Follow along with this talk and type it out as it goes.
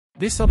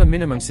These are the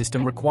minimum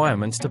system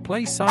requirements to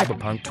play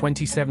Cyberpunk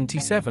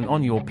 2077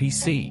 on your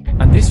PC.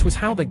 And this was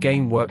how the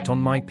game worked on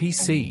my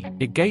PC.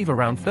 It gave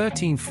around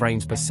 13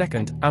 frames per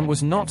second and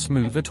was not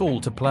smooth at all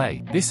to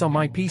play. These are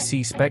my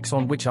PC specs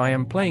on which I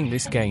am playing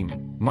this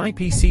game. My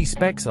PC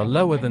specs are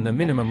lower than the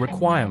minimum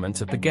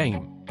requirements of the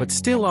game. But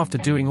still, after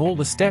doing all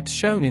the steps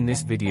shown in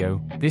this video,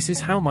 this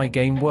is how my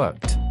game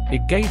worked.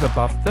 It gave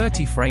above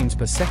 30 frames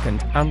per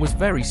second and was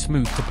very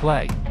smooth to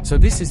play. So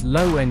this is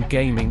low-end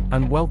gaming,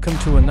 and welcome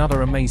to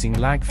another amazing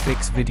lag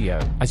fix video.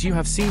 As you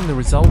have seen the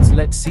results,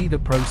 let's see the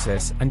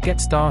process and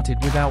get started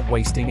without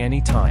wasting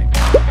any time.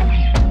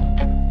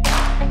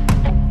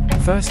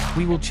 First,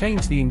 we will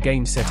change the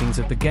in-game settings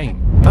of the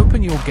game.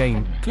 Open your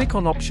game, click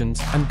on Options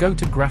and go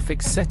to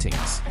Graphics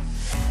Settings.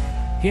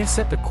 Here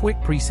set the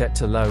Quick preset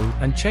to low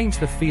and change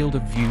the field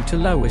of view to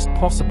lowest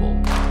possible.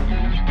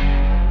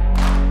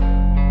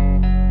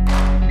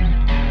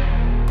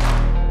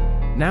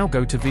 Now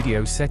go to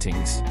Video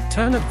Settings,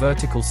 turn up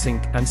Vertical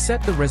Sync and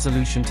set the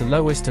resolution to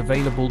lowest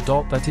available.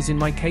 That is in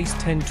my case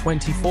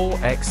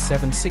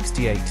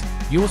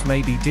 1024x768, yours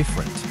may be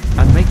different.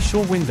 And make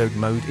sure windowed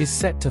mode is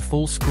set to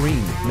full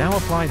screen. Now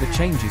apply the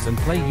changes and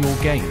play your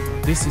game.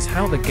 This is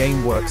how the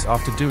game works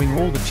after doing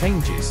all the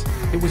changes.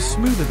 It was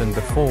smoother than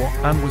before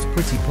and was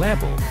pretty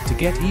playable. To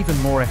get even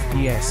more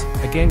FPS,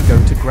 again go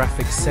to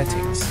Graphics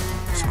Settings.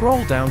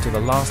 Scroll down to the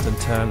last and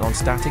turn on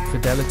Static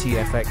Fidelity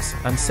FX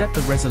and set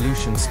the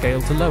resolution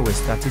scale to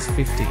lowest, that is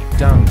 50.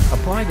 Done.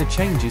 Apply the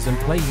changes and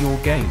play your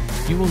game.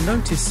 You will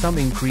notice some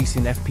increase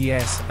in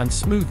FPS and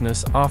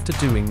smoothness after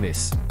doing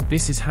this.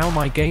 This is how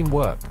my game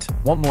worked.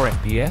 Want more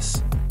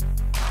FPS?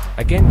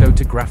 Again go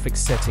to Graphics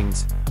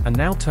Settings, and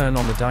now turn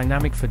on the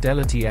Dynamic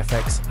Fidelity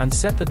FX and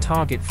set the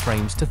target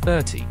frames to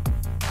 30.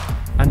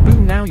 And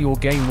boom, now your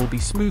game will be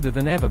smoother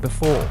than ever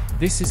before.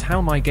 This is how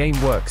my game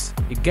works.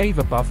 It gave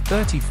above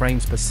 30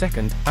 frames per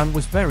second and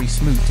was very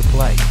smooth to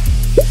play.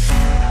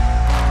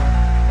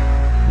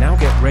 Now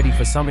get ready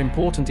for some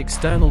important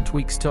external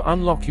tweaks to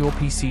unlock your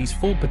PC's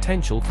full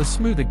potential for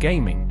smoother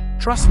gaming.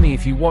 Trust me,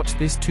 if you watch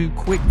these 2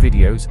 quick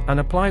videos and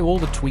apply all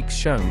the tweaks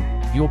shown,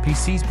 your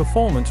PC's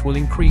performance will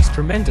increase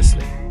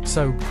tremendously.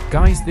 So,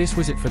 guys, this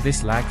was it for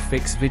this lag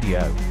fix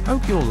video.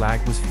 Hope your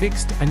lag was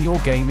fixed and your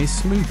game is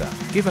smoother.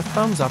 Give a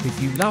thumbs up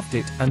if you loved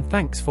it, and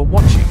thanks for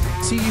watching.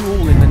 See you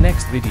all in the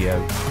next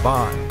video.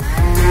 Bye.